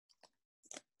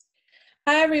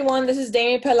Hi everyone, this is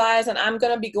Dami Pelaez and I'm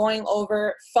going to be going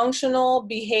over functional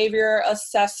behavior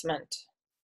assessment.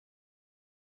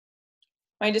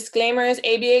 My disclaimer is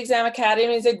ABA Exam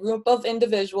Academy is a group of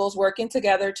individuals working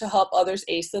together to help others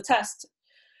ace the test.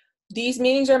 These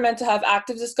meetings are meant to have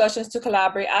active discussions to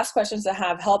collaborate, ask questions, and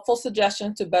have helpful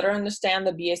suggestions to better understand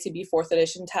the BACB 4th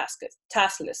edition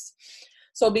task list.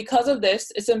 So because of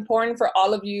this, it's important for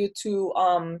all of you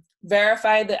to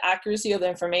verify the accuracy of the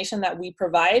information that we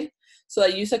provide so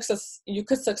that you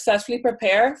could successfully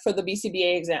prepare for the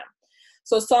BCBA exam.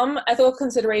 So some ethical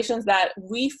considerations that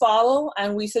we follow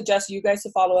and we suggest you guys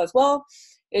to follow as well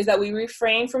is that we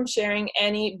refrain from sharing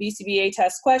any BCBA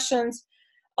test questions.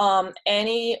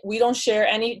 We don't share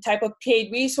any type of paid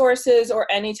resources or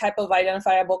any type of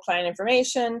identifiable client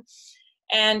information.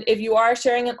 And if you are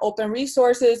sharing an open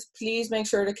resources, please make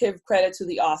sure to give credit to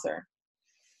the author.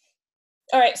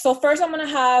 All right, so first I'm going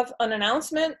to have an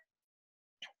announcement.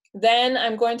 Then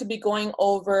I'm going to be going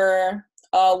over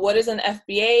what is an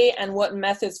FBA and what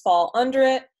methods fall under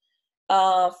it.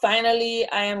 Finally,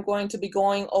 I am going to be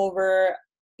going over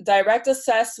direct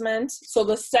assessment. So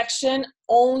the section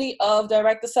only of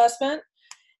direct assessment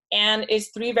and its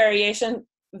 3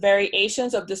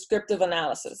 variations of descriptive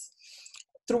analysis.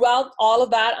 Throughout all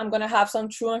of that, I'm going to have some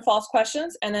true and false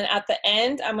questions. And then at the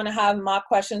end, I'm going to have mock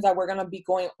questions that we're going to be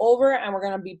going over and we're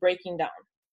going to be breaking down.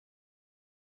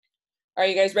 Are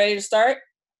you guys ready to start?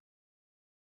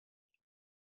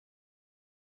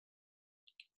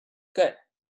 Good.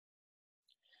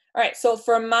 All right, so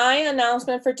for my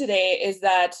announcement for today is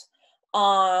that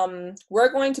we're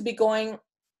going to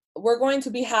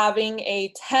be having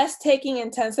a test-taking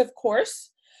intensive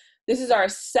course. This is our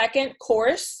second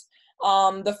course.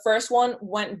 The first one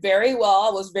went very well.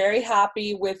 I was very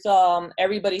happy with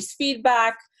everybody's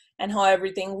feedback and how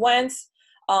everything went.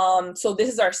 So this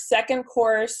is our second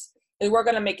course. We're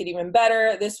going to make it even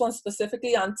better. This one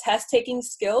specifically on test-taking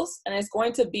skills, and it's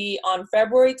going to be on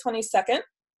February 22nd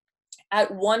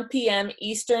at 1 p.m.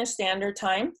 Eastern Standard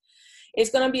Time.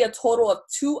 It's going to be a total of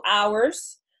 2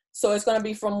 hours. So it's going to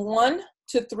be from 1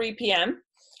 to 3 p.m.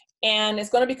 And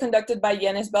it's going to be conducted by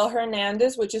Yenis Bell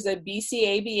Hernandez, which is a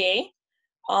BCABA.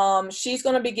 She's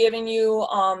going to be giving you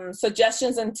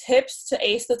suggestions and tips to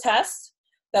ace the test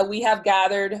that we have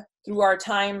gathered through our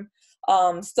time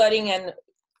studying and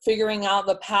figuring out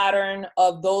the pattern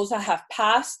of those that have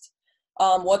passed,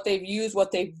 what they've used,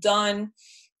 what they've done.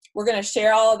 We're going to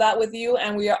share all of that with you,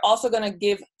 and we are also going to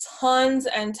give tons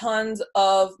and tons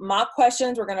of mock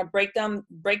questions. We're going to break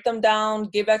them down,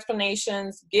 give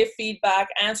explanations, give feedback,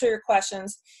 answer your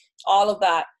questions, all of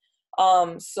that.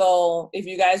 So if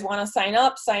you guys want to sign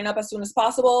up as soon as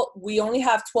possible. We only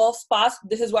have 12 spots.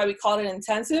 This is why we call it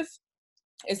intensive.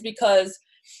 It's because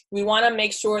we want to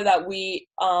make sure that we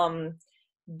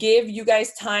give you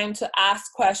guys time to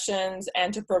ask questions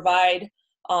and to provide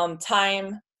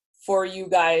time for you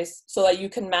guys so that you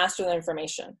can master the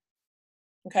information.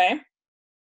 Okay?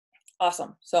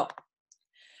 Awesome. So, all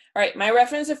right, my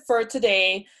reference for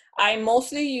today, I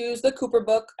mostly use the Cooper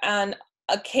book and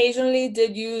occasionally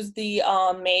did use the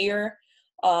Mayer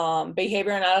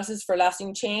behavior analysis for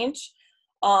lasting change.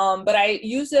 But I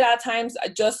used it at times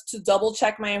just to double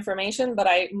check my information, but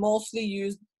I mostly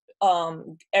used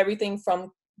everything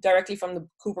directly from the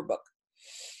Cooper book.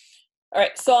 All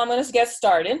right, so I'm going to get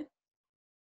started.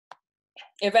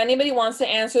 If anybody wants to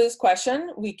answer this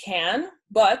question, we can,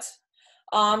 but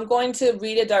I'm going to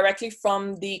read it directly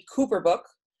from the Cooper book.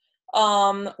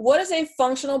 What is a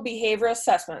functional behavior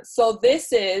assessment? So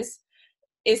this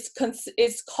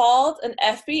it's called an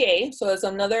FBA. So it's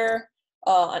another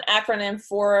an acronym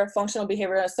for functional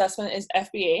behavior assessment is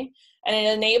FBA, and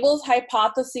it enables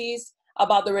hypotheses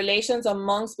about the relations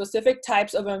among specific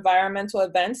types of environmental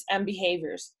events and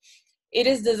behaviors. It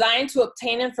is designed to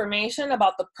obtain information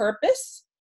about the purpose,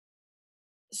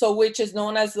 so which is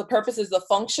known as the purpose is the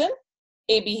function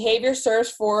a behavior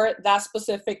serves for that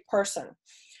specific person.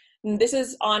 And this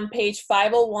is on page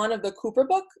 501 of the Cooper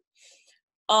book.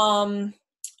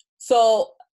 So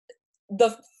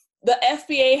the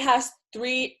FBA has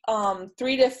three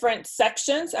different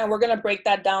sections, and we're going to break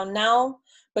that down now.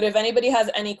 But if anybody has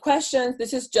any questions,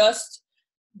 this is just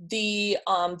the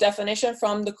definition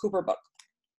from the Cooper book.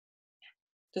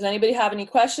 Does anybody have any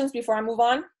questions before I move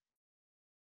on?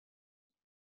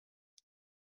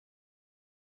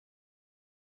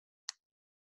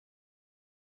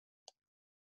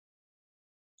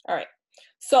 All right,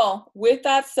 so with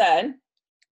that said,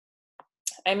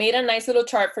 I made a nice little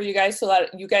chart for you guys so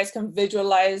that you guys can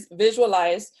visualize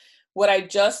what I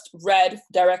just read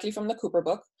directly from the Cooper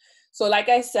book. So like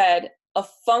I said, a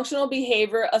functional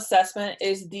behavior assessment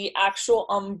is the actual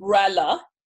umbrella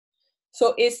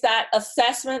So it's that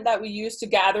assessment that we use to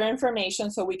gather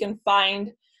information so we can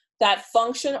find that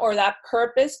function or that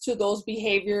purpose to those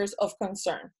behaviors of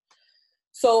concern.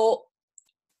 So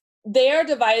they are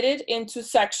divided into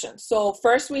sections. So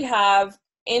first we have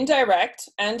indirect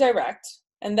and direct,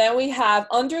 and then we have,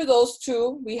 under those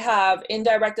two, we have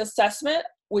indirect assessment,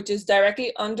 which is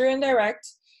directly under indirect,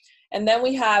 and then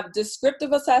we have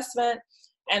descriptive assessment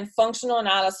and functional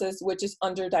analysis, which is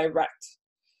under direct.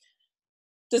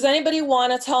 Does anybody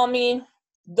want to tell me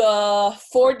the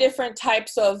 4 different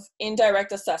types of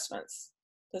indirect assessments?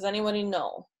 Does anybody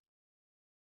know?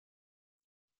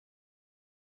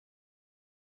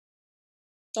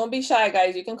 Don't be shy,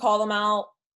 guys. You can call them out.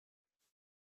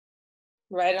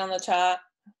 Write it on the chat.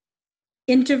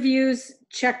 Interviews,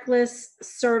 checklists,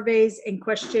 surveys, and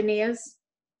questionnaires.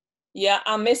 Yeah,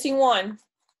 I'm missing one.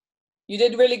 You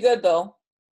did really good, though.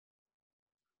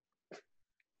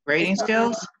 Rating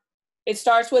skills? It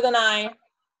starts with an I.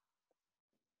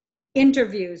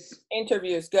 Interviews.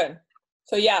 Interviews, good.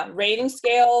 So yeah, rating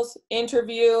scales,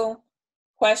 interview,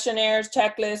 questionnaires,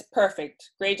 checklists,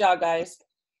 perfect. Great job, guys.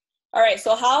 All right,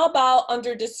 so how about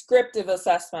under descriptive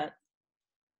assessment?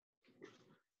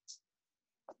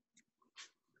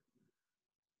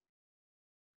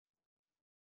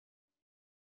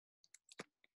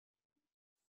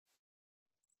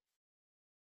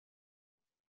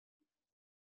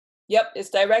 Yep, it's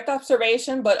direct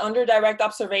observation, but under direct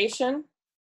observation,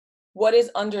 what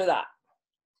is under that?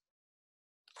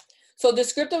 So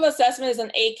descriptive assessment is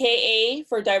an AKA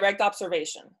for direct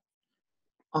observation.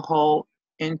 A whole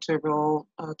interval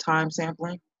time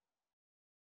sampling?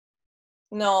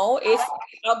 No, it's,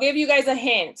 I'll give you guys a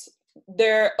hint.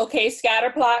 Okay, scatter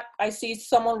plot. I see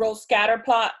someone wrote scatter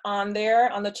plot on there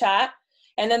on the chat.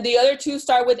 And then the other two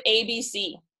start with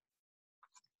ABC.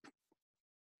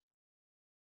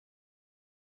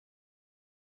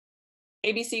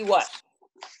 ABC what?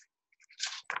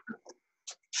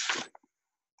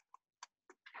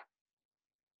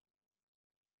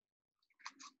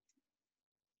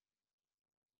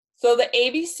 So the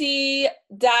ABC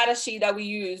data sheet that we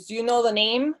use, do you know the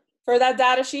name for that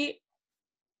data sheet?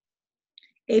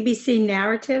 ABC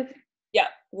narrative. Yeah,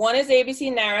 one is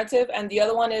ABC narrative and the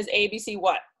other one is ABC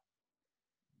what?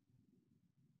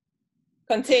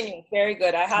 Continuous, very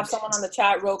good. I have someone on the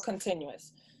chat wrote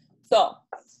continuous. So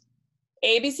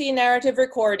ABC narrative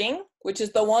recording, which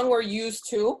is the one we're used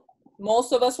to.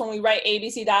 Most of us, when we write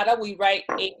ABC data, we write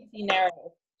ABC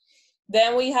narrative.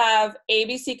 Then we have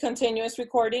ABC continuous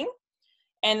recording.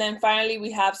 And then finally,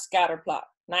 we have scatter plot.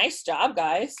 Nice job,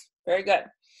 guys. Very good.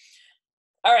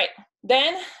 All right.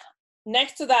 Then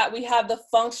next to that, we have the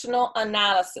functional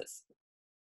analysis.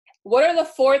 What are the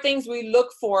 4 things we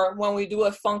look for when we do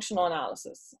a functional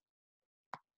analysis?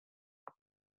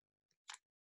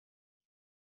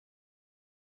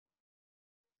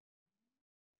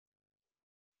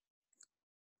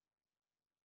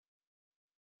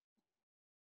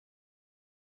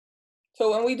 So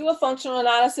when we do a functional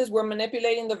analysis, we're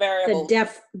manipulating the variables.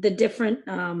 The different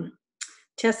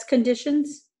test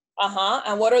conditions.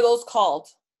 And what are those called?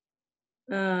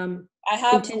 I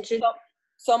have Contingent.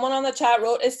 Someone on the chat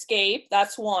wrote escape.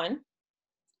 That's one.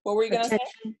 What were you going to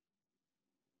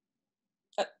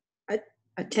say?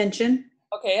 Attention.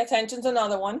 Okay, attention's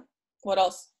another one. What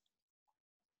else?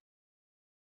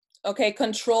 Okay,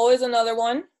 control is another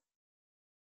one.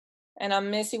 And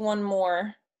I'm missing one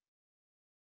more.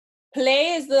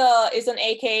 Play is an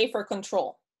AKA for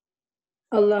control.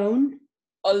 Alone.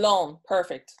 Alone,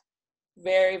 perfect.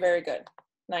 Very, very good.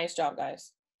 Nice job,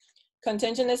 guys.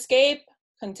 Contingent escape,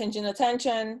 contingent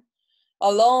attention,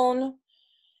 alone,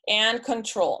 and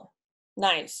control.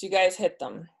 Nice, you guys hit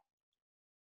them.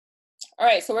 All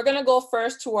right, so we're gonna go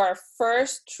first to our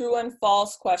first true and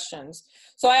false questions.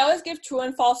 So I always give true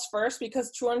and false first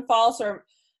because true and false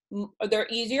they're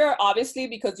easier, obviously,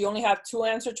 because you only have 2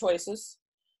 answer choices.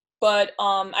 But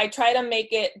I try to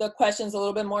make the questions a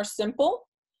little bit more simple.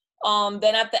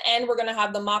 Then at the end, we're gonna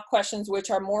have the mock questions, which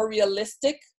are more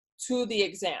realistic to the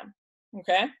exam,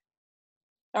 okay?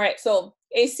 All right, so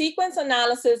a sequence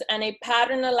analysis and a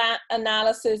pattern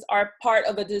analysis are part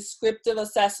of a descriptive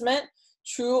assessment,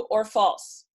 true or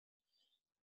false?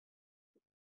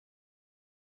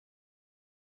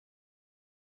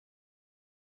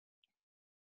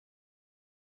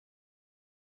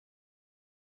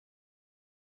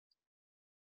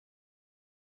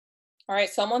 All right,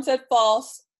 someone said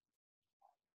false.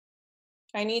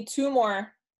 I need 2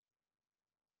 more.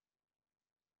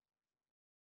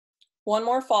 One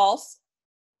more false.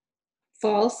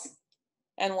 False.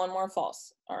 And one more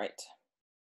false. All right.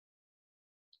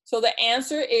 So the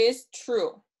answer is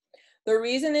true. The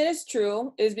reason it is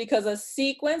true is because a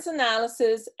sequence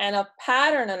analysis and a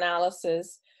pattern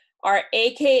analysis are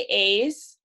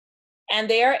AKAs, and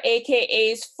they are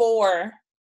AKAs for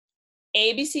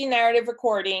ABC narrative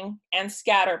recording and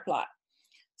scatter plot.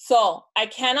 So I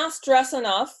cannot stress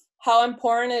enough how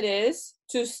important it is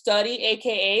to study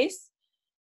AKAs.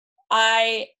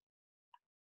 I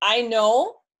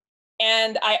know,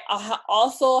 and I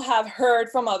also have heard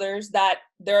from others that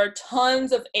there are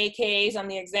tons of AKAs on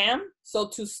the exam. So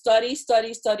to study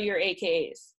your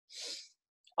AKAs.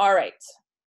 All right,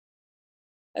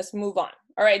 let's move on.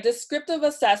 All right, descriptive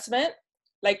assessment.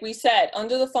 Like we said,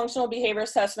 under the functional behavior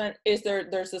assessment,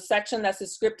 there's a section that's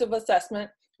descriptive assessment,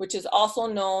 which is also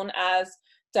known as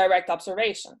direct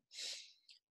observation.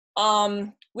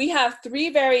 We have 3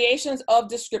 variations of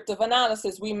descriptive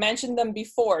analysis. We mentioned them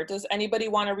before. Does anybody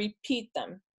want to repeat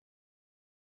them?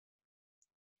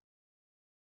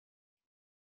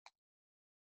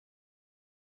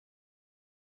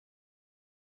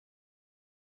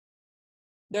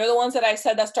 They're the ones that I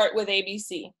said that start with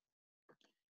ABC.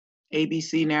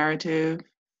 ABC narrative,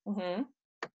 Mm-hmm.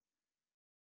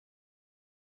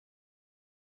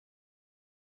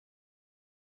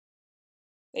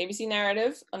 ABC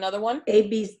narrative, another one.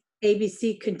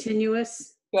 ABC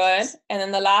continuous. Good. And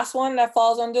then the last one that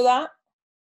falls under that?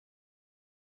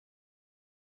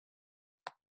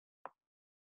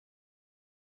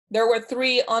 There were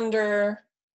 3 under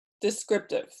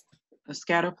descriptive. a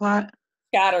scatter plot.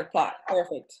 Scattered plot,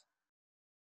 perfect.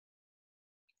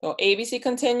 So ABC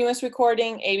continuous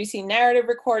recording, ABC narrative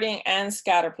recording, and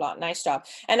scatter plot. Nice job.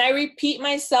 And I repeat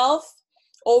myself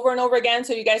over and over again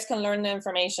so you guys can learn the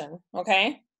information,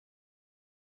 okay?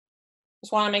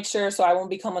 Just want to make sure so I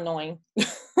won't become annoying.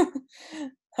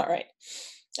 All right.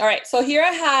 All right, so here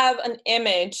I have an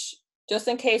image, just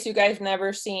in case you guys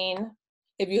never seen.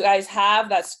 If you guys have,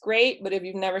 that's great, but if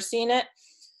you've never seen it,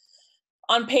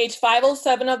 on page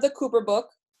 507 of the Cooper book,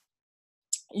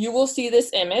 you will see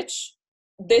this image.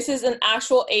 This is an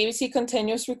actual ABC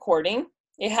continuous recording.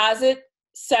 It has it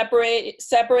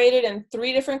separated in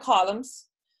 3 different columns.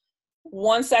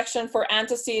 1 section for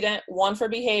antecedent, 1 for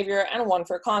behavior, and 1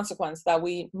 for consequence that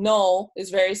we know is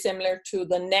very similar to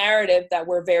the narrative that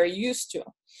we're very used to.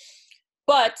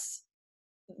 But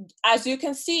as you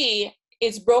can see,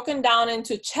 it's broken down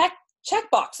into check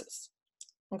boxes,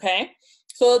 okay?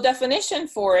 So the definition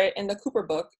for it in the Cooper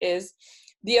book is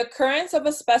the occurrence of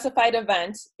a specified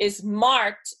event is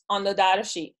marked on the data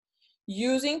sheet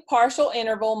using partial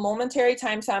interval, momentary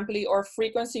time sampling, or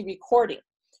frequency recording.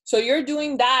 So you're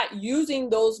doing that using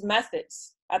those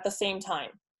methods at the same time,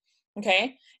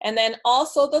 okay? And then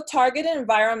also the targeted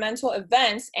environmental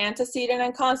events, antecedent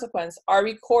and consequence, are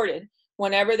recorded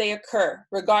whenever they occur,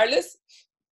 regardless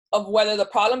of whether the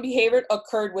problem behavior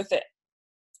occurred with it.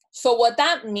 So what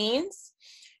that means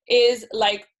is,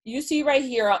 like you see right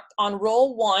here on row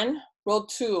 1, row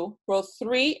 2, row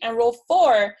 3, and row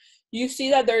 4, you see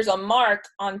that there's a mark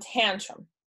on tantrum.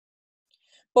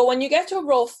 But when you get to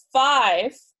row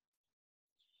 5,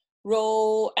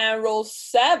 row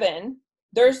 7,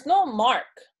 there's no mark.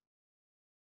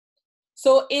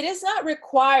 So it is not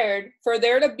required for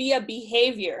there to be a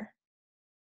behavior.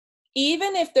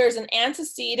 Even if there's an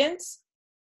antecedent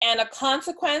and a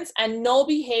consequence and no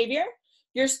behavior,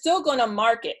 you're still going to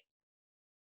mark it.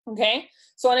 Okay?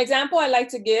 So an example I like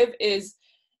to give is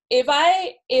if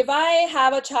I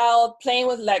have a child playing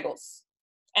with Legos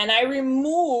and I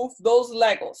remove those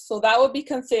Legos, so that would be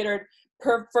considered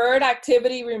preferred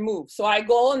activity removed. So I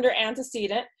go under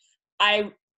antecedent,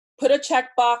 I put a check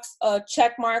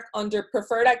mark under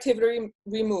preferred activity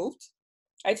removed.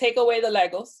 I take away the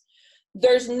Legos.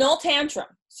 There's no tantrum.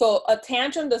 So a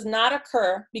tantrum does not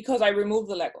occur because I remove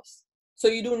the Legos. So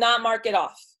you do not mark it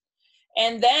off.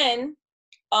 And then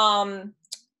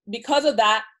because of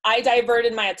that, I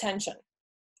diverted my attention,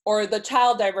 or the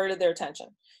child diverted their attention.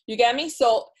 You get me?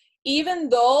 So even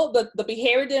though the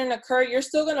behavior didn't occur, you're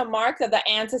still going to mark that the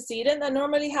antecedent that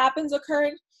normally happens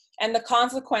occurred and the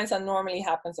consequence that normally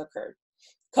happens occurred.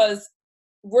 Because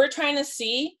we're trying to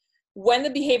see when the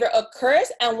behavior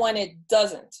occurs and when it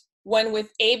doesn't. When with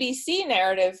ABC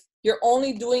narrative, you're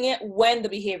only doing it when the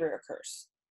behavior occurs.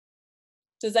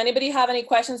 Does anybody have any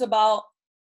questions about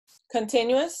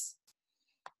continuous?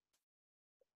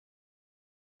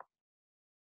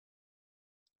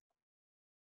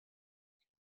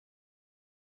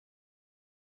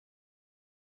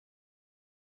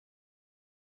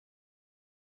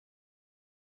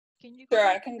 Can you Sure, go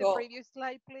I back can to the go. previous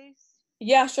slide, please?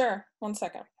 Yeah, sure. 1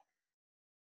 second.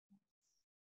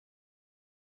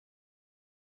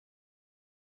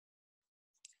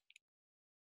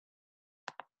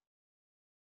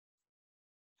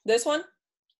 This one?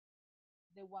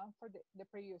 The one for the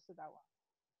previous to that one.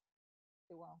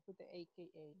 The one with the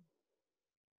AKA.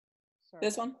 Sorry.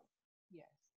 This one? Yes.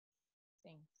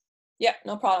 Thanks. Yeah,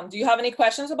 no problem. Do you have any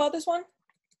questions about this one?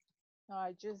 No,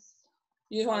 I just.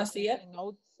 You just want to see it?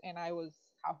 Notes, and I was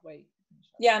halfway.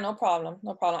 Yeah, no problem,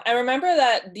 no problem. And remember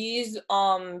that these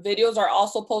videos are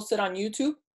also posted on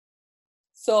YouTube.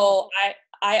 So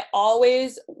I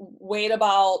always wait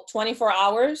about 24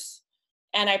 hours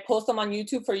and I post them on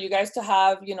YouTube for you guys to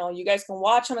have, you know, you guys can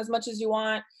watch them as much as you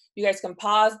want. You guys can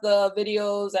pause the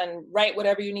videos and write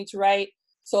whatever you need to write.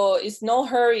 So it's no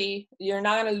hurry. You're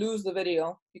not going to lose the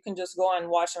video. You can just go and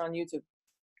watch it on YouTube.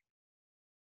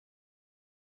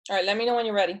 All right, let me know when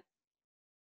you're ready.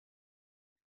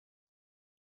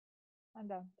 I'm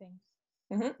done,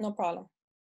 thanks. No problem.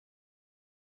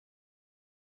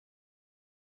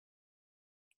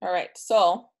 All right,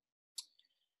 so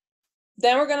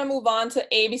then we're gonna move on to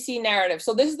ABC narrative.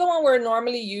 So this is the one we're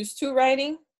normally used to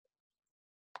writing,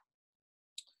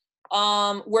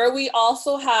 where we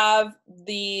also have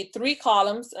the 3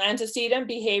 columns: antecedent,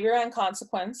 behavior, and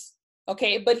consequence.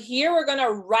 Okay, but here we're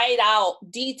gonna write out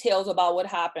details about what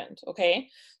happened. Okay,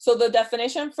 so the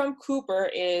definition from Cooper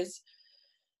is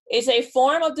a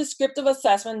form of descriptive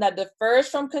assessment that differs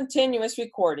from continuous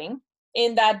recording,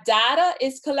 in that data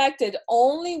is collected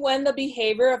only when the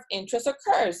behavior of interest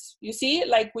occurs. You see,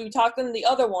 like we talked in the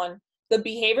other one, the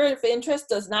behavior of interest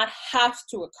does not have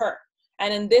to occur.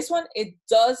 And in this one, it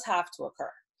does have to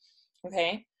occur,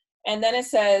 okay? And then it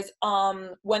says,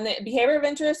 when the behavior of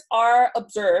interest are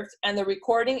observed and the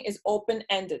recording is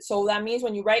open-ended. So that means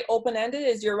when you write open-ended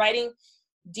is you're writing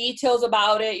details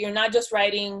about it. You're not just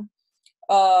writing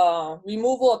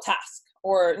removal of task,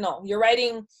 or no, you're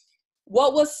writing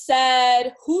what was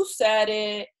said, who said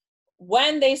it,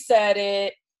 when they said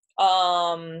it,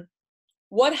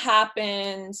 what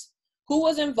happened, who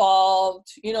was involved,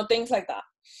 you know, things like that.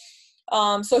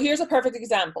 So here's a perfect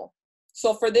example.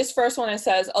 So for this first one, it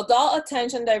says, adult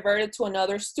attention diverted to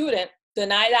another student,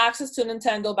 denied access to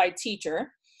Nintendo by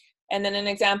teacher. And then an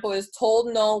example is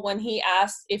told no when he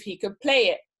asked if he could play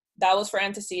it. That was for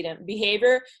antecedent.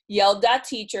 Behavior, yelled at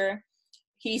teacher.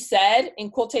 He said, in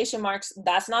quotation marks,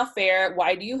 that's not fair.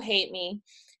 Why do you hate me?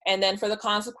 And then for the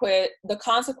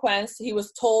consequence, he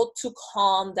was told to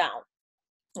calm down.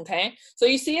 Okay, so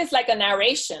you see, it's like a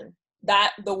narration.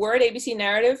 That the word ABC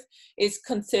narrative is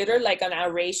considered like a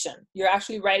narration. You're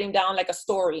actually writing down like a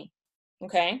story.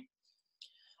 Okay.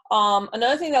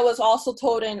 Another thing that was also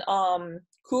told in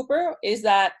Cooper is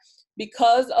that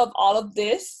because of all of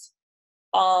this,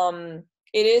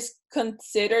 it is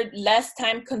considered less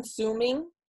time consuming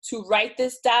to write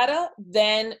this data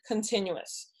than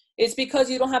continuous. It's because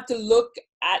you don't have to look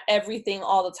at everything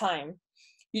all the time.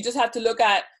 You just have to look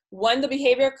at when the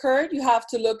behavior occurred. You have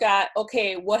to look at,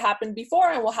 okay, what happened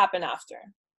before and what happened after.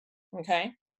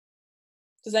 Okay.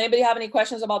 Does anybody have any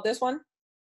questions about this one?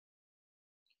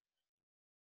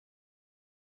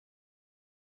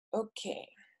 Okay.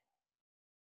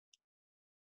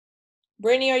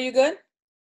 Brittany, are you good?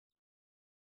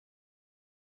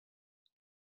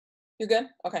 You're good?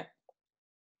 Okay.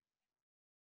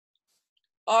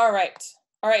 All right.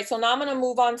 All right, so now I'm gonna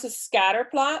move on to scatter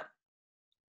plot.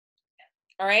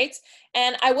 All right,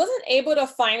 and I wasn't able to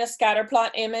find a scatter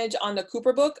plot image on the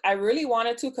Cooper book. I really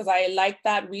wanted to because I like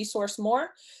that resource more.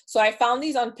 So I found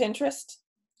these on Pinterest.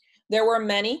 There were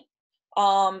many,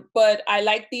 but I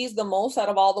like these the most out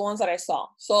of all the ones that I saw.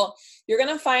 So you're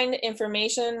gonna find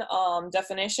information,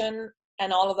 definition,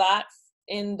 and all of that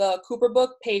in the Cooper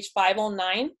book, page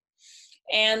 509.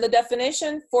 And the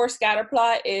definition for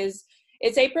scatterplot is,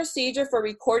 it's a procedure for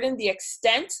recording the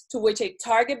extent to which a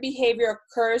target behavior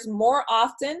occurs more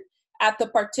often at the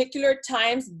particular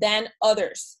times than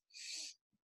others.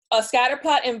 A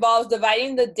scatterplot involves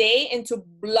dividing the day into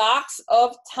blocks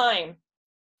of time.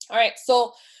 All right,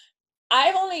 so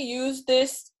I've only used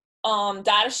this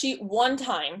data sheet one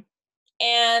time.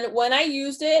 And when I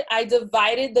used it, I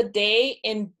divided the day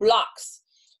in blocks.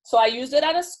 So I used it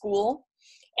at a school.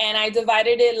 And I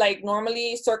divided it like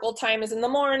normally circle time is in the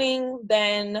morning.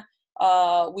 Then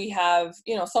we have,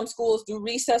 you know, some schools do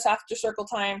recess after circle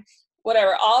time,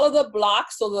 whatever. All of the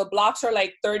blocks. So the blocks are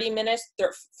like 30 minutes,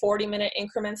 40-minute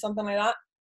increments, something like that.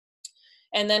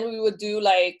 And then we would do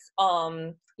like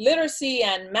literacy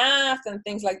and math and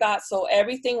things like that. So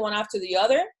everything one after the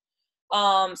other.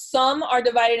 Some are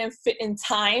divided in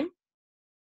time,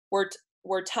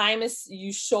 where time is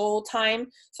usual time.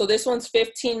 So this one's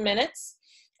 15 minutes.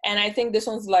 And I think this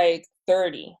one's like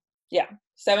 30. Yeah,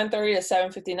 7:30 to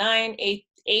 7:59,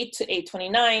 8 to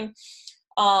 8:29.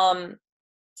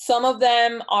 Some of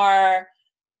them are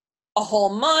a whole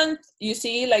month. You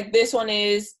see, like this one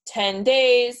is 10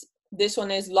 days, this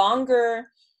one is longer.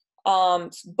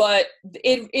 But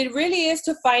it really is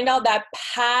to find out that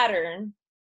pattern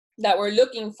that we're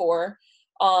looking for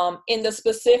in the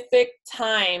specific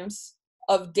times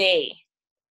of day.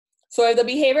 So if the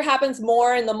behavior happens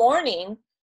more in the morning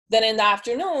than in the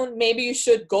afternoon, maybe you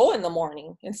should go in the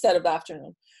morning instead of the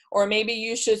afternoon. Or maybe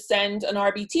you should send an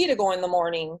RBT to go in the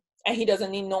morning and he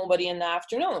doesn't need nobody in the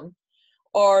afternoon.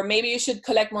 Or maybe you should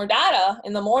collect more data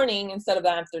in the morning instead of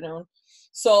the afternoon.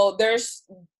 So there's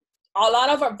a lot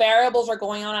of our variables are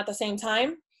going on at the same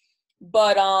time,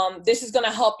 but this is going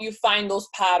to help you find those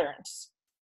patterns.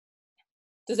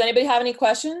 Does anybody have any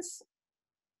questions?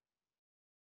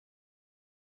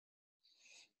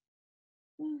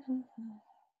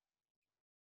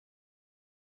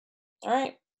 All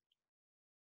right.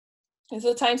 This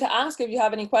is the time to ask if you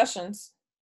have any questions.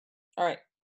 All right.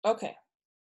 Okay.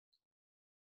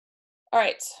 All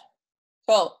right.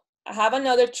 So I have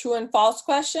another true and false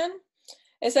question.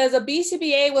 It says a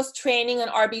BCBA was training an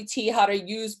RBT how to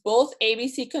use both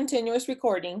ABC continuous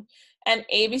recording and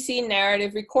ABC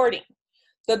narrative recording.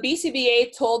 The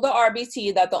BCBA told the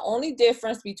RBT that the only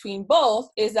difference between both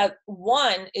is that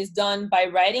one is done by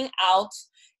writing out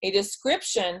a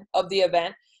description of the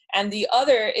event and the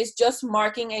other is just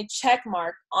marking a check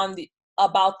mark on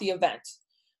about the event.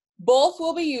 Both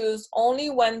will be used only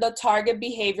when the target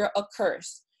behavior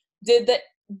occurs. Did the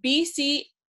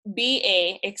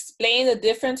BCBA explain the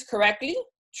difference correctly,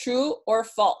 true or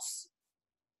false?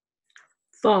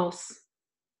 False.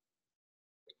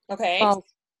 Okay.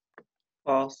 False.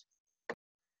 False.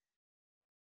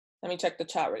 Let me check the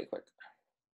chat really quick.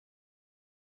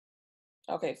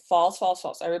 Okay, false, false,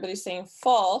 false. Everybody's saying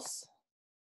false.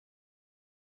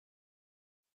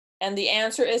 And the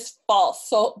answer is false.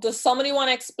 So does somebody want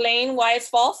to explain why it's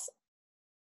false?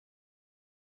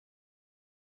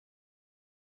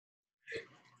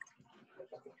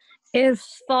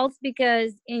 It's false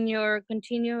because in your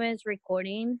continuous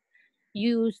recording,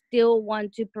 you still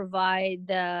want to provide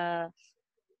the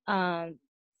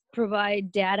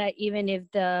provide data even if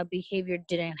the behavior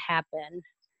didn't happen.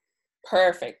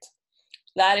 Perfect.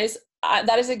 That is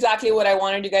exactly what I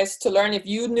wanted you guys to learn. If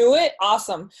you knew it,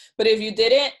 awesome. But if you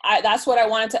didn't, that's what I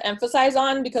wanted to emphasize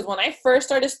on, because when I first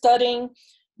started studying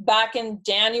back in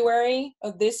January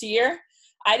of this year,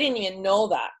 I didn't even know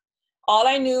that. All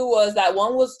I knew was that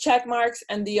one was check marks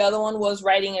and the other one was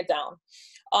writing it down.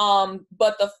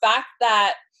 But the fact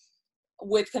that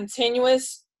with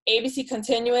continuous, ABC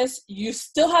continuous, you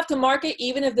still have to mark it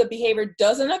even if the behavior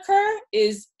doesn't occur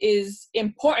is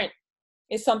important.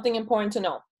 It's something important to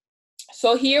know.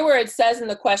 So here where it says in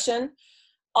the question,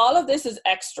 all of this is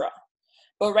extra.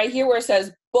 But right here where it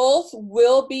says both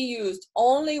will be used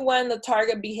only when the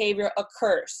target behavior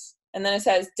occurs. And then it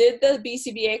says, did the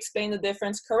BCBA explain the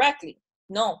difference correctly?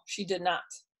 No, she did not.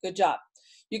 Good job.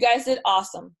 You guys did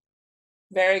awesome.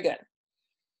 Very good.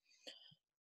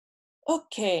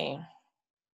 Okay.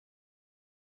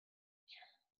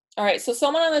 All right, so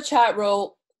someone on the chat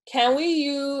wrote, can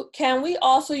we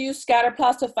also use scatter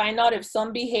plots to find out if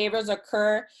some behaviors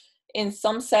occur in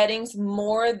some settings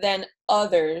more than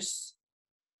others?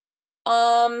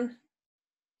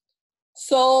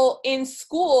 So in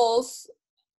schools,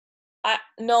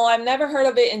 no, I've never heard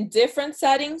of it in different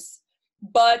settings,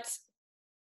 but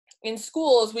in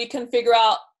schools, we can figure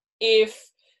out if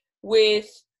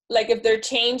they're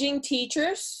changing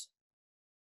teachers,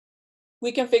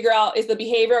 we can figure out, is the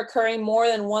behavior occurring more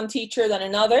than one teacher than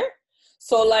another?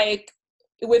 So like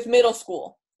with middle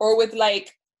school or with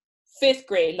like 5th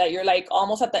grade, like you're like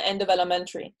almost at the end of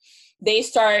elementary, they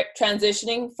start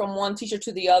transitioning from one teacher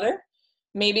to the other.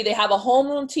 Maybe they have a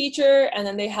homeroom teacher and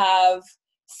then they have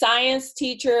science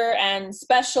teacher and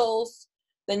specials.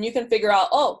 Then you can figure out,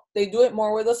 oh, they do it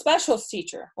more with a specials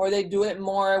teacher, or they do it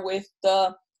more with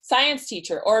the science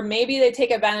teacher, or maybe they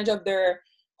take advantage of their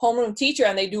homeroom teacher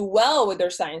and they do well with their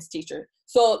science teacher.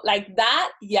 So like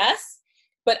that, yes,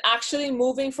 but actually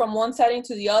moving from one setting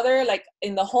to the other, like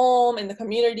in the home, in the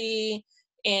community,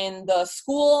 in the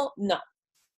school, no.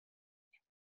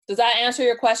 Does that answer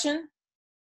your question?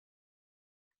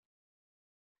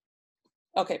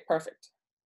 Okay, perfect.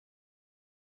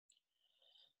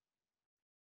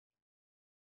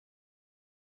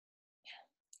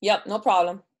 Yep, no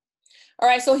problem. All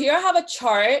right, so here I have a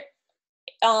chart.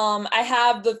 I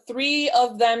have the 3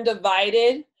 of them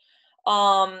divided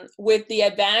with the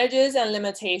advantages and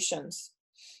limitations.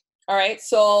 All right,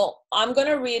 so I'm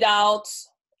gonna read out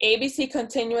ABC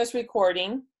continuous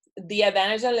recording, the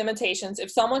advantages and limitations.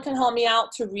 If someone can help me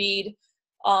out to read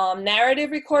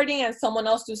narrative recording and someone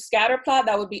else do scatter plot,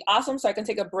 that would be awesome, so I can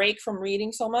take a break from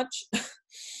reading so much.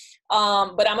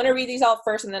 But I'm gonna read these out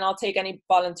first and then I'll take any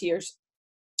volunteers.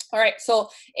 All right, so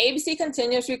ABC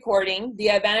continuous recording, the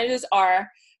advantages are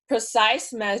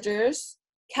precise measures,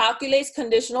 calculates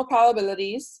conditional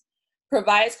probabilities,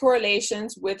 provides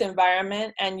correlations with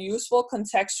environment, and useful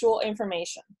contextual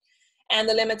information. And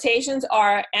the limitations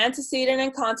are antecedent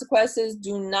and consequences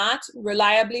do not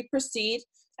reliably precede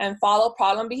and follow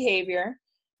problem behavior,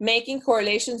 making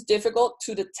correlations difficult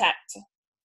to detect.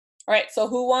 All right, so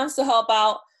who wants to help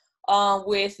out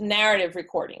with narrative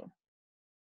recording?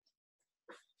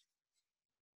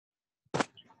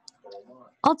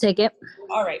 I'll take it.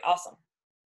 All right, awesome.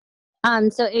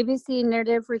 So ABC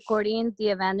narrative recording, the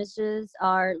advantages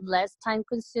are less time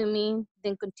consuming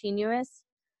than continuous.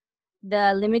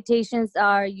 The limitations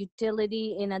are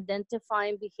utility in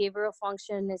identifying behavioral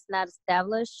function is not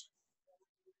established.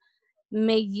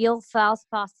 May yield false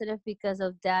positive because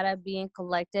of data being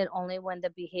collected only when the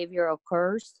behavior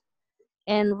occurs.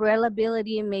 And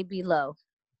reliability may be low.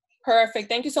 Perfect,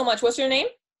 thank you so much. What's your name?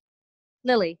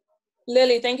 Lily.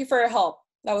 Lily, thank you for your help.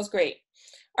 That was great.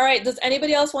 All right, does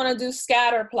anybody else want to do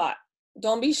scatter plot?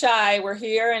 Don't be shy. We're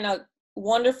here in a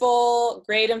wonderful,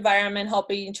 great environment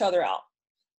helping each other out.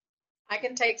 I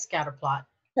can take scatter plot.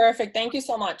 Perfect, thank you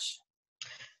so much.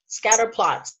 Scatter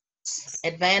plots,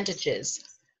 advantages,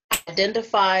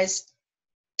 identifies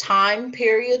time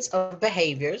periods of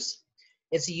behaviors.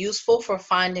 It's useful for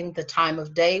finding the time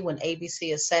of day when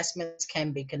ABC assessments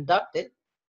can be conducted.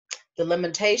 The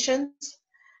limitations,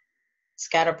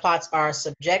 scatter plots are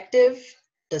subjective,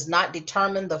 does not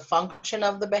determine the function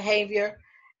of the behavior,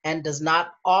 and does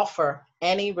not offer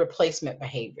any replacement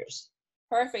behaviors.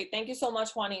 Perfect, thank you so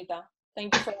much, Juanita.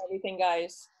 Thank you for everything,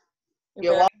 guys.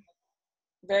 You're welcome.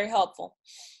 Very helpful.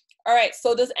 All right,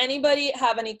 so does anybody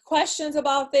have any questions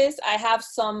about this? I have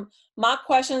some mock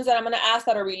questions that I'm gonna ask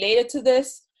that are related to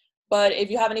this, but if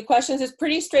you have any questions, it's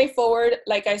pretty straightforward.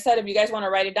 Like I said, if you guys wanna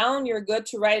write it down, you're good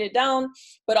to write it down,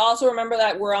 but also remember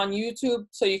that we're on YouTube,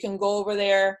 so you can go over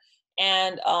there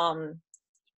and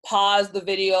pause the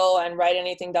video and write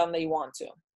anything down that you want to.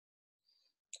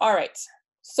 All right,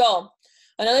 so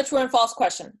another true and false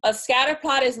question. A scatter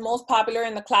plot is most popular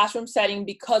in the classroom setting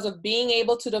because of being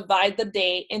able to divide the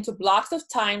day into blocks of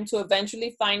time to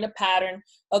eventually find a pattern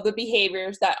of the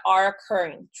behaviors that are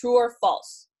occurring. True or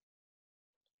false?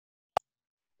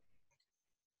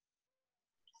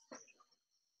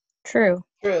 True.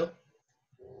 True.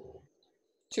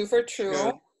 2 for true.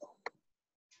 True.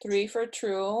 3 for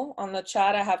true. On the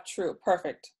chat, I have true.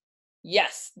 Perfect.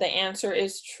 Yes, the answer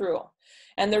is true.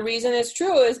 And the reason it's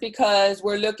true is because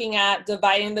we're looking at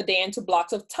dividing the day into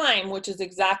blocks of time, which is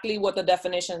exactly what the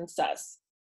definition says.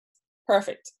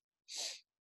 Perfect.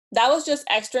 That was just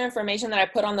extra information that I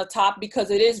put on the top because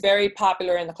it is very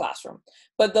popular in the classroom.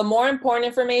 But the more important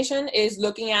information is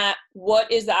looking at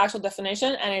what is the actual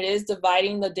definition, and it is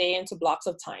dividing the day into blocks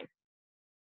of time.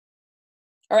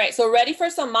 All right, so ready for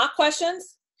some mock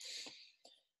questions?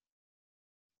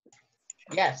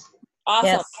 Yes. Awesome.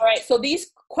 Yes. All right, so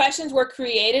these questions were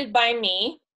created by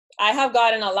me. I have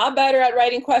gotten a lot better at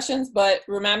writing questions, but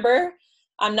remember,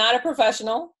 I'm not a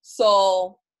professional,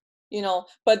 so you know,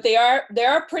 but they are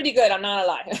pretty good, I'm not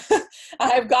gonna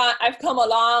lie. I've come a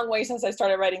long way since I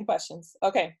started writing questions.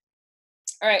 Okay.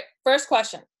 All right, first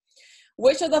question.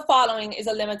 Which of the following is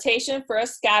a limitation for a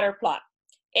scatter plot?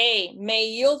 A, may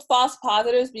yield false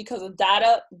positives because of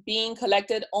data being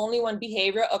collected only when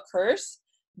behavior occurs.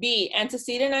 B,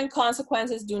 antecedent and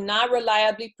consequences do not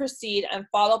reliably precede and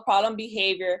follow problem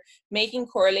behavior, making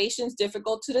correlations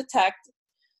difficult to detect.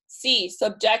 C,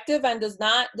 subjective and does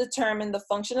not determine the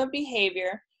function of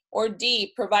behavior. Or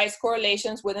D, provides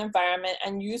correlations with environment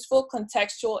and useful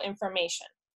contextual information.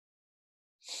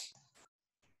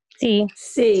 C.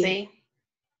 C. See?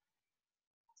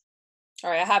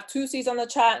 All right, I have 2 C's on the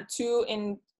chat, 2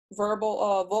 in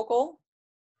vocal.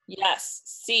 Yes,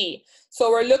 C. So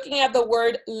we're looking at the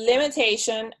word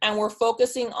limitation and we're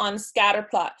focusing on scatter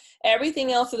plot.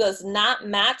 Everything else that does not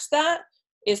match that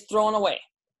is thrown away.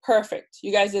 Perfect.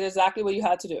 You guys did exactly what you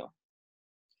had to do.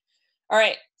 All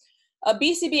right. A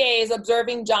BCBA is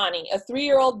observing Johnny, a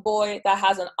 3-year-old boy that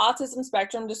has an autism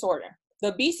spectrum disorder.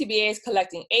 The BCBA is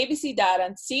collecting ABC data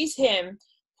and sees him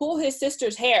pull his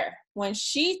sister's hair. When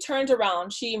she turns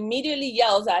around, she immediately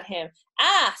yells at him,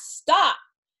 "Ah, stop!"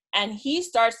 And he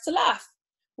starts to laugh.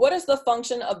 What is the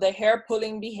function of the hair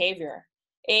pulling behavior?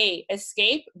 A,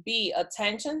 escape, B,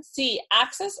 attention, C,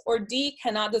 access, or D,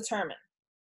 cannot determine.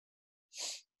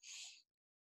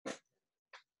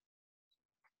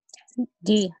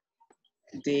 D.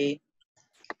 D.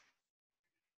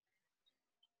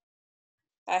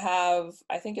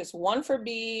 I think it's 1 for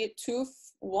B,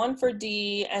 1 for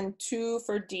D, and 2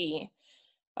 for D.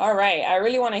 All right, I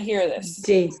really want to hear this.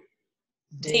 D.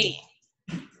 D.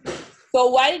 So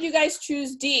why did you guys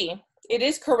choose D? It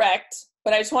is correct,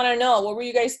 but I just want to know, what were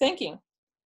you guys thinking?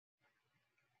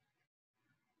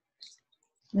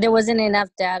 There wasn't enough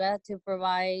data to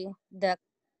provide the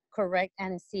correct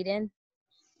antecedent.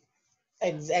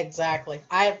 Exactly.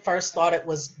 I at first thought it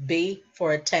was B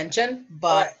for attention,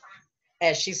 but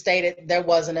as she stated, there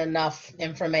wasn't enough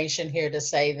information here to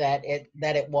say that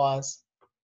it was.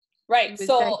 Right, It was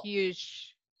so, a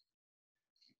huge,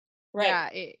 right. yeah,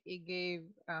 it gave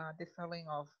the feeling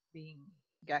of being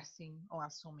guessing or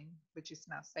assuming, which is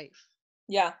not safe.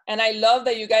 Yeah, and I love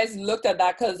that you guys looked at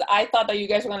that, because I thought that you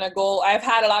guys were going to go, I've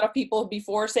had a lot of people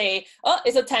before say, oh,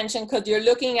 it's attention, because you're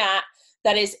looking at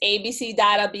that is ABC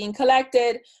data being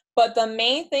collected. But the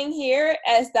main thing here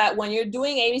is that when you're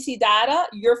doing ABC data,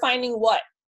 you're finding what?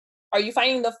 Are you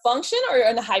finding the function or you're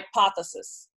in the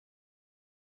hypothesis?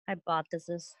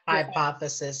 Hypothesis.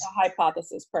 Hypothesis. A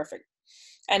hypothesis, perfect.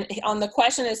 And on the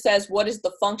question, it says, what is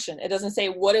the function? It doesn't say,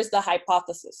 what is the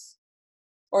hypothesis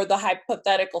or the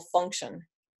hypothetical function,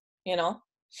 you know?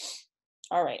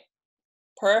 All right,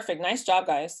 perfect, nice job,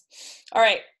 guys. All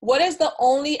right, what is the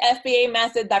only FBA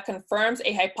method that confirms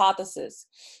a hypothesis?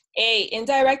 A,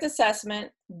 indirect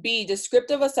assessment, B,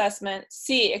 descriptive assessment,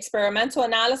 C, experimental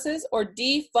analysis, or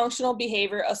D, functional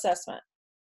behavior assessment?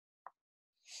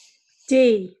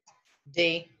 D.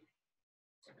 D.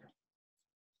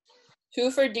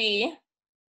 2 for D.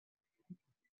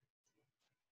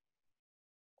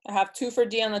 I have 2 for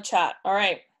D on the chat. All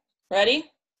right, ready?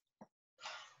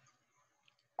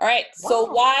 All right,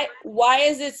 so Wow. why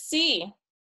is it C?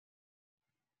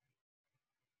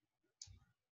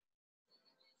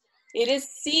 It is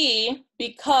C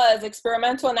because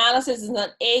experimental analysis is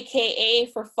an AKA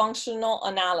for functional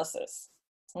analysis,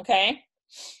 okay?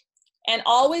 And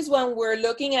always when we're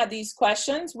looking at these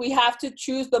questions, we have to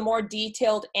choose the more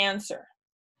detailed answer,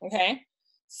 okay?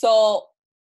 So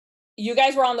you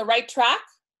guys were on the right track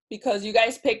because you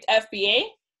guys picked FBA,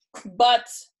 but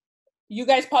you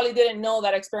guys probably didn't know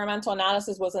that experimental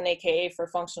analysis was an AKA for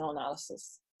functional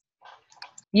analysis.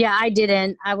 Yeah, I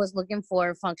didn't. I was looking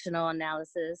for functional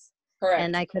analysis. Correct.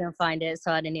 And I couldn't find it,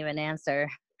 so I didn't even answer.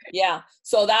 Yeah,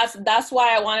 so that's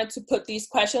why I wanted to put these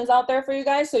questions out there for you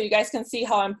guys, so you guys can see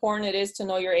how important it is to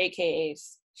know your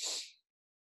AKAs.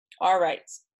 All right,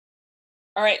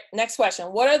 next question.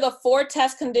 What are the 4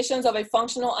 test conditions of a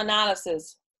functional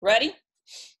analysis? Ready?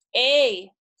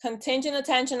 A, contingent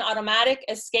attention, automatic,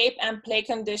 escape, and play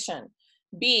condition.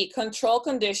 B, control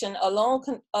condition,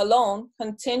 alone,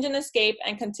 contingent escape,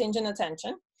 and contingent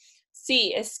attention.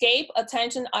 C, escape,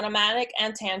 attention, automatic,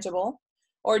 and tangible.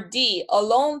 Or D,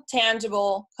 alone,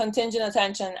 tangible, contingent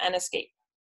attention, and escape.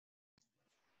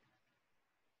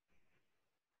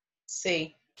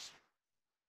 C.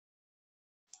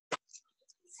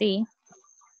 C.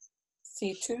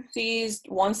 C, 2 C's,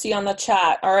 1 C on the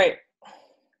chat. All right.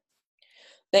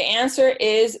 The answer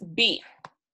is B.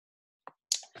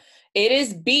 It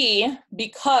is B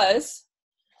because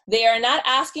they are not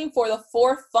asking for the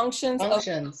 4 functions of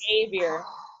behavior.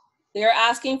 They're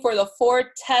asking for the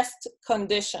 4 test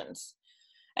conditions.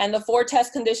 And the 4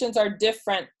 test conditions are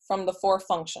different from the 4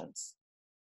 functions.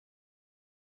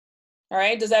 All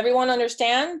right, does everyone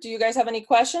understand? Do you guys have any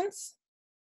questions?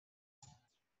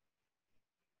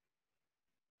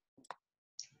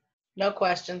 No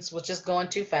questions. We're just going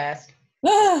too fast.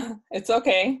 It's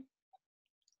okay.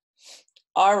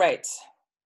 All right.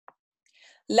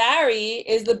 Larry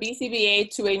is the BCBA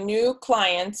to a new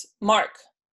client, Mark.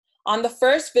 On the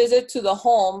first visit to the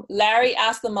home, Larry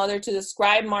asked the mother to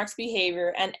describe Mark's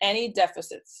behavior and any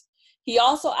deficits. He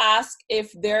also asked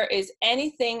if there is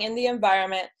anything in the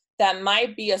environment that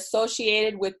might be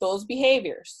associated with those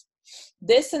behaviors.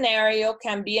 This scenario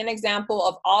can be an example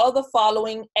of all of the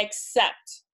following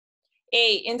except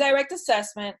A, indirect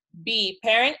assessment, B,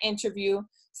 parent interview,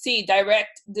 C,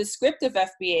 direct descriptive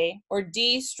FBA, or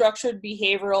D, structured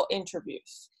behavioral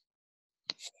interviews.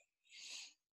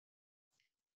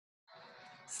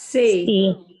 C.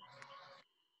 C.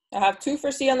 I have 2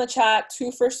 for C on the chat,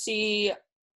 2 for C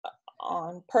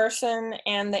on person,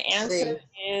 and the answer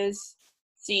is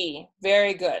C.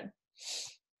 Very good.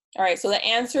 All right, so the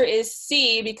answer is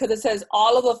C because it says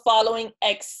all of the following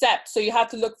except. So you have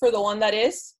to look for the one that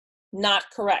is not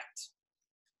correct.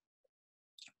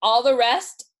 All the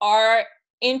rest are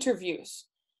interviews,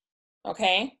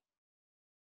 okay?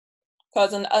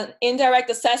 Because an indirect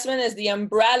assessment is the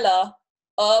umbrella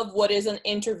of what is an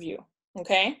interview,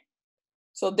 okay?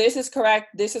 So this is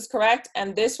correct,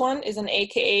 and this one is an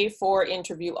AKA for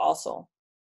interview also.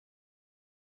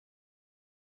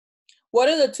 What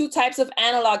are the two types of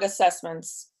analog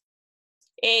assessments?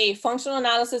 A, functional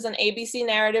analysis and ABC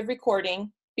narrative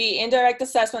recording. B, indirect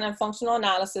assessment and functional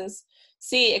analysis.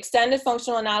 C, extended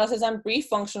functional analysis and brief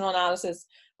functional analysis.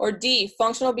 Or D,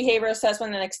 functional behavior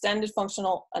assessment and extended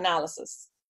functional analysis.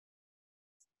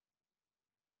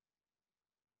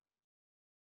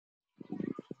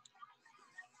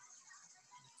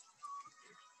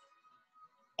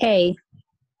 A.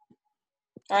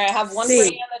 All right, I have one for A in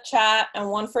C. the chat and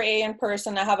one for A in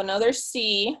person. I have another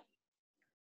C.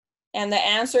 And the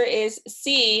answer is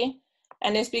C.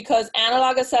 And it's because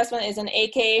analog assessment is an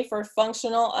AKA for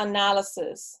functional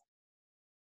analysis.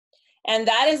 And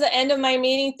that is the end of my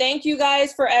meeting. Thank you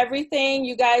guys for everything.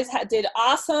 You guys did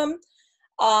awesome.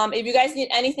 If you guys need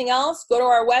anything else, go to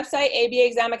our website,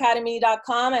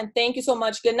 abaexamacademy.com. And thank you so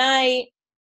much. Good night.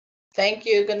 Thank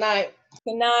you. Good night.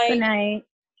 Good night. Good night.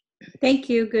 Thank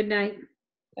you. Good night.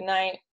 Good night.